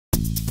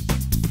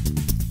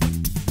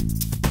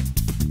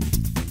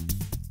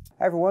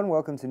Hi everyone,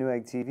 welcome to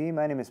Newegg TV.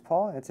 My name is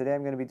Paul, and today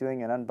I'm going to be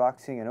doing an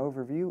unboxing and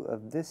overview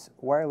of this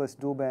wireless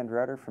dual-band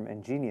router from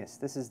EnGenius.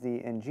 This is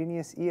the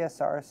EnGenius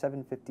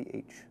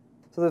ESR750H.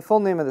 So the full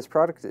name of this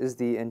product is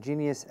the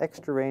EnGenius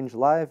XtraRange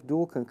Live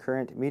Dual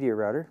Concurrent Media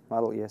Router,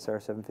 model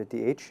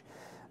ESR750H.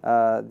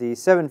 The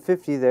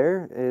 750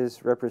 there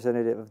is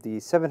representative of the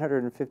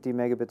 750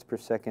 megabits per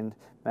second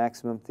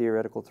maximum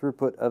theoretical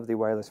throughput of the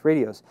wireless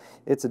radios.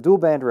 It's a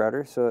dual-band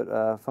router, so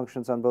it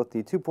functions on both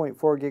the 2.4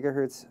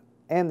 gigahertz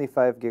and the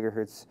 5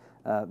 gigahertz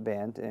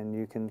band, and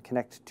you can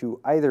connect to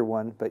either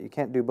one, but you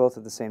can't do both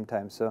at the same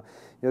time. So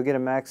you'll get a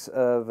max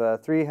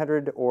of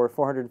 300 or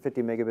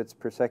 450 megabits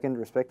per second,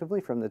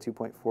 respectively, from the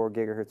 2.4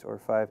 gigahertz or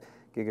 5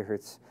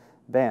 gigahertz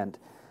band.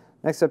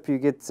 Next up, you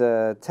get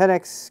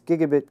 10x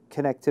gigabit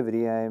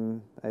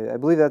connectivity. I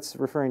believe that's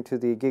referring to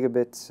the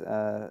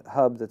gigabit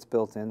hub that's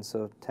built in,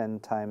 so 10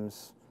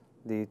 times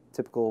the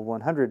typical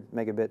 100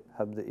 megabit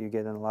hub that you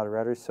get in a lot of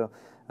routers. So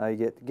you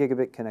get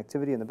gigabit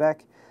connectivity in the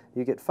back.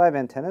 You get 5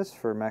 antennas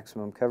for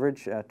maximum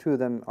coverage. 2 of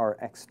them are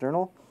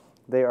external.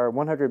 They are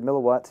 100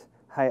 milliwatt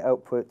high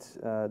output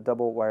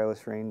double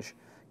wireless range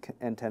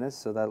antennas,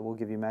 so that will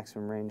give you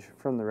maximum range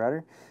from the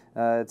router.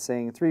 It's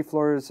saying 3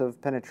 floors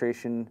of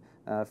penetration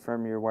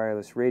from your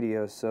wireless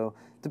radio. So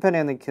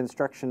depending on the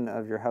construction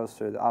of your house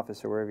or the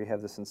office or wherever you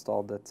have this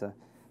installed, that's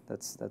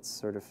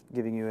sort of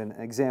giving you an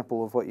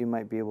example of what you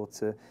might be able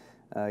to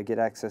get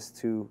access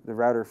to the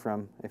router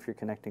from if you're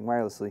connecting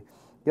wirelessly.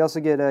 You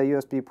also get a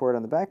USB port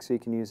on the back, so you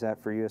can use that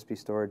for USB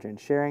storage and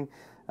sharing.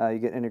 You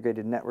get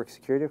integrated network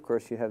security. Of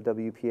course, you have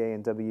WPA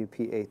and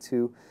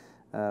WPA2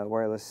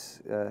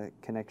 wireless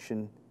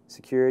connection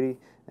security,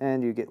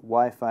 and you get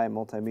Wi-Fi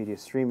multimedia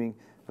streaming,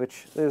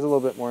 which there's a little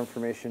bit more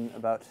information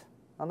about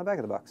on the back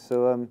of the box.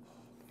 So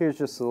here's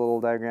just a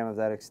little diagram of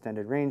that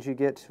extended range you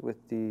get with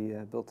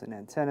the built-in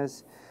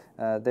antennas.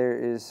 There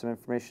is some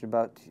information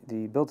about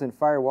the built-in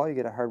firewall. You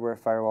get a hardware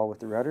firewall with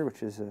the router,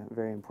 which is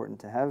very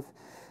important to have.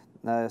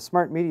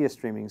 Smart media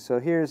streaming. So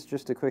here's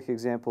just a quick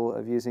example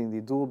of using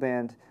the dual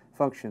band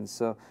functions.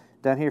 So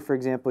down here, for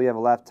example, you have a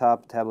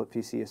laptop, tablet,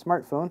 PC, a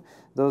smartphone.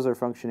 Those are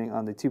functioning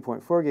on the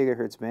 2.4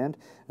 gigahertz band.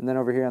 And then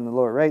over here on the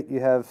lower right, you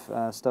have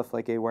stuff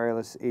like a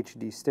wireless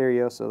HD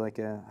stereo, so like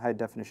a high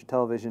definition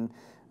television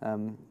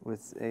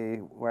with a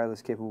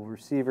wireless capable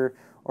receiver,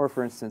 or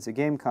for instance a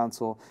game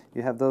console.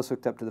 You have those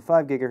hooked up to the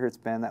 5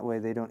 gigahertz band. That way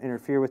they don't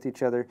interfere with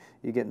each other.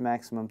 You get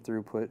maximum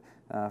throughput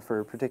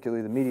for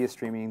particularly the media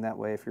streaming. That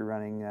way if you're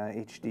running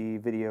HD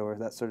video or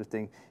that sort of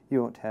thing,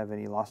 you won't have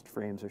any lost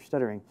frames or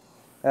stuttering.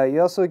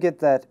 You also get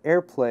that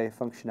AirPlay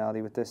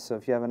functionality with this. So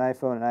if you have an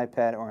iPhone, an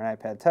iPad, or an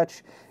iPad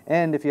Touch,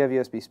 and if you have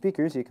USB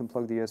speakers, you can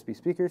plug the USB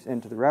speakers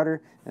into the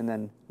router and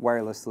then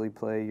wirelessly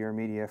play your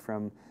media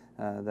from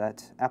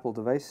that Apple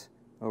device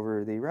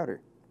over the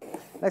router.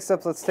 Next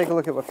up, let's take a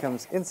look at what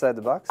comes inside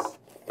the box.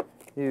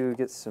 You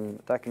get some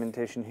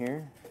documentation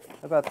here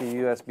about the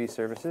USB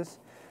services.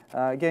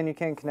 Again, you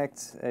can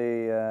connect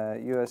a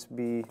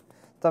USB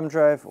thumb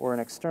drive or an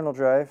external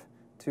drive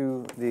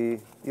to the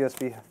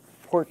USB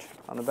port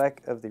on the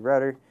back of the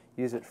router.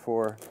 Use it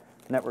for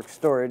network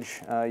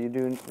storage. You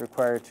do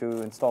require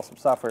to install some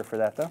software for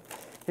that, though.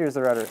 Here's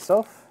the router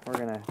itself. We're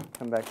going to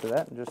come back to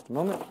that in just a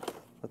moment.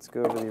 Let's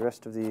go over the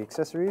rest of the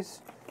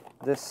accessories.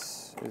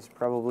 This is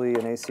probably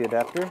an AC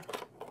adapter.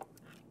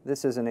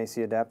 This is an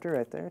AC adapter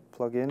right there.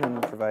 Plug in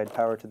and provide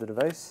power to the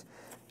device.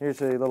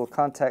 Here's a little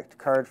contact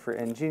card for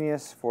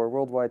EnGenius for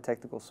worldwide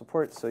technical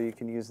support, so you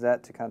can use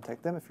that to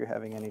contact them if you're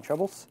having any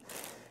troubles.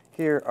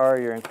 Here are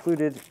your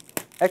included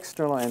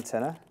external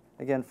antenna.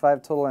 Again,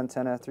 5 total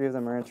antenna, 3 of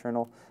them are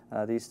internal.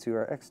 These 2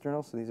 are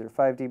external, so these are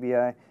 5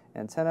 dBi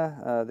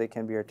antenna. They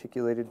can be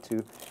articulated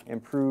to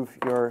improve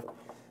your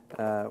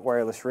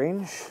wireless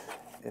range.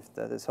 If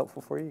that is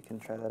helpful for you, you can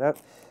try that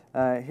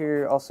out.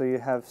 Here also you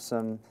have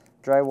some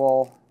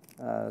drywall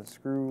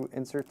screw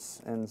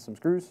inserts and some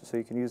screws, so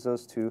you can use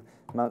those to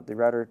mount the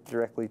router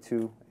directly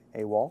to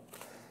a wall.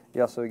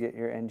 You also get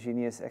your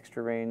EnGenius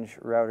XtraRange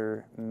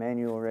router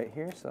manual right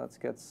here, so it's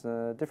got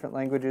different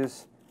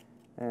languages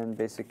and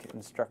basic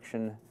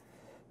instruction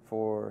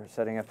for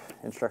setting up,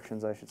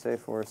 instructions I should say,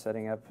 for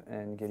setting up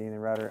and getting the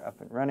router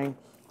up and running,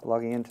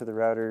 logging into the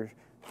router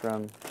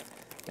from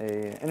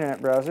an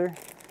internet browser.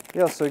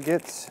 You also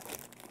get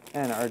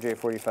an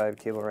RJ45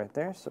 cable right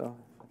there, so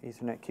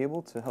Ethernet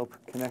cable to help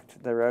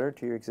connect the router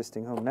to your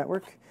existing home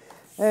network.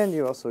 And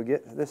you also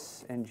get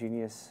this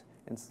EnGenius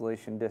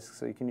installation disk,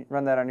 so you can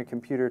run that on your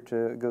computer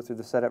to go through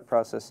the setup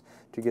process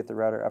to get the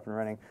router up and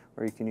running,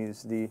 or you can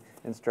use the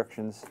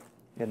instructions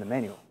in the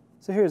manual.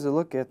 So here's a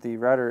look at the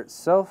router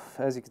itself.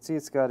 As you can see,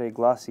 it's got a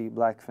glossy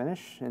black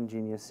finish,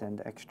 EnGenius and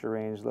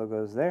XtraRange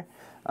logos there.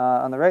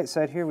 On the right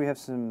side here we have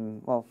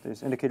some, well,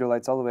 there's indicator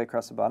lights all the way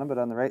across the bottom, but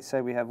on the right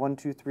side we have 1,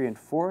 2, 3, and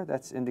 4.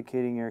 That's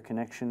indicating your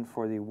connection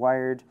for the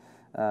wired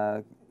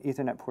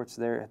Ethernet ports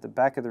there at the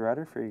back of the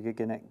router for your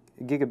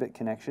gigabit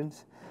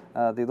connections.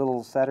 The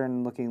little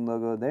Saturn-looking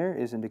logo there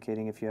is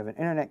indicating if you have an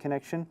internet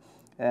connection,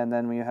 and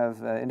then we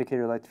have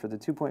indicator lights for the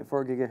 2.4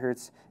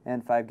 gigahertz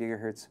and 5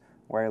 gigahertz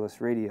wireless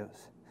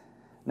radios.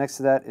 Next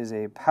to that is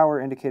a power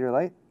indicator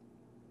light.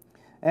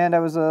 And I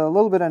was a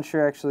little bit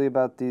unsure actually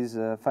about these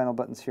final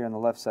buttons here on the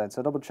left side,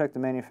 so double check the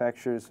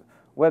manufacturer's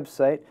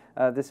website.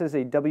 This is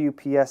a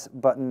WPS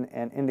button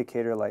and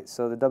indicator light.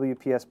 So the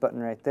WPS button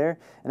right there,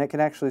 and it can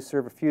actually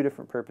serve a few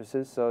different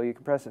purposes. So you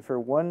can press it for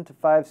 1 to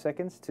 5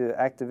 seconds to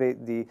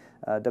activate the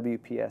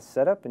WPS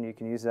setup, and you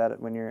can use that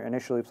when you're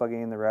initially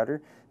plugging in the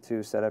router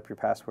to set up your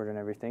password and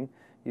everything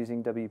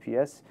using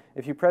WPS.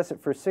 If you press it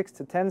for 6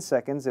 to 10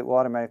 seconds, it will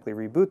automatically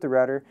reboot the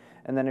router,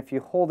 and then if you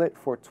hold it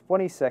for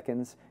 20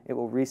 seconds, it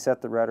will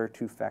reset the router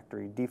to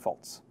factory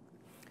defaults.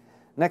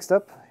 Next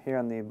up, here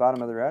on the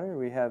bottom of the router,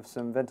 we have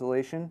some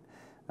ventilation.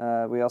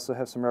 We also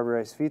have some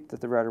rubberized feet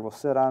that the router will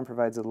sit on,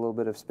 provides it a little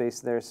bit of space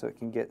there so it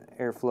can get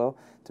airflow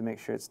to make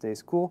sure it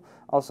stays cool.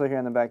 Also here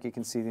on the back you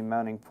can see the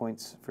mounting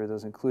points for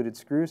those included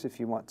screws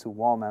if you want to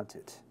wall mount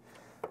it.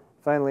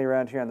 Finally,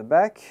 around here on the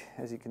back,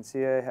 as you can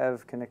see, I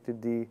have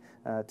connected the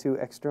 2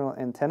 external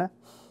antennae.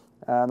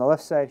 On the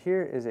left side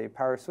here is a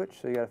power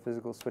switch, so you got a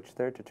physical switch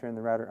there to turn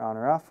the router on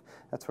or off.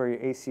 That's where your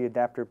AC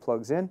adapter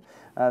plugs in.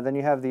 Then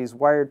you have these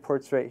wired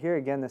ports right here.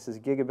 Again, this is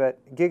gigabit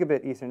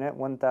Ethernet,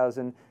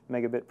 1000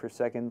 megabit per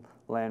second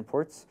LAN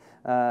ports.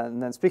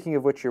 And then speaking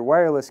of which, your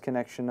wireless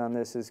connection on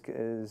this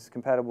is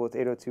compatible with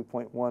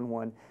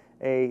 802.11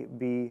 A,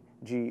 B,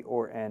 G,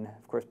 or N.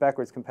 Of course,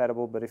 backwards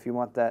compatible, but if you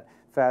want that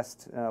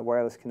fast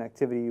wireless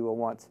connectivity, you will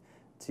want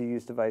to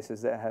use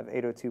devices that have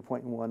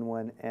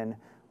 802.11N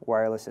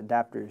wireless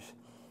adapters.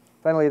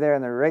 Finally, there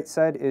on the right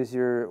side is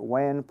your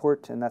WAN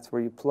port, and that's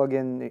where you plug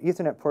in the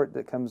Ethernet port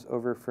that comes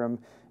over from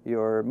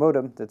your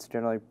modem that's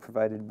generally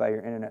provided by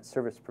your internet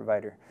service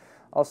provider.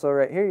 Also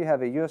right here you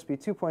have a USB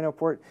 2.0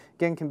 port.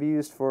 Again, can be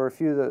used for a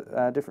few of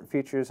the different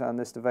features on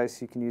this device.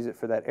 You can use it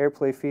for that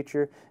AirPlay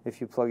feature if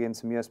you plug in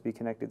some USB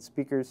connected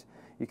speakers.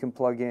 You can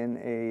plug in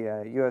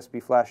a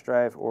USB flash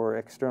drive or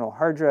external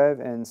hard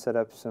drive and set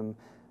up some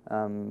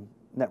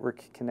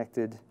network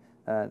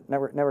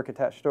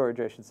attached storage,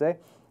 I should say.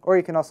 Or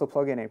you can also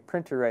plug in a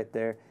printer right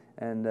there,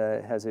 and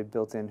it has a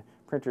built-in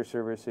printer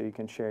server so you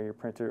can share your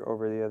printer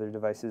over the other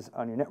devices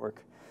on your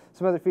network.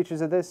 Some other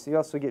features of this, you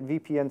also get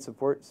VPN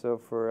support. So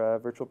for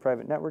virtual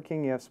private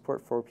networking, you have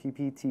support for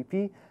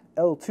PPTP,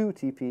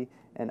 L2TP,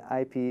 and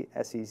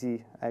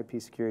IPsec,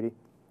 IP security,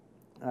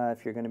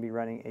 if you're going to be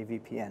running a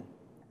VPN.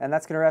 And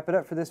that's going to wrap it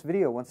up for this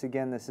video. Once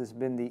again, this has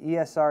been the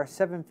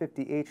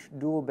ESR750H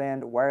dual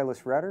band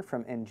wireless router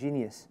from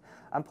EnGenius.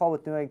 I'm Paul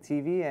with Newegg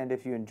TV, and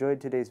if you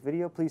enjoyed today's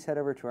video, please head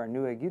over to our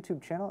Newegg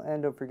YouTube channel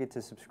and don't forget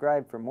to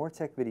subscribe for more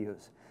tech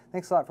videos.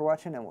 Thanks a lot for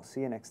watching, and we'll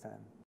see you next time.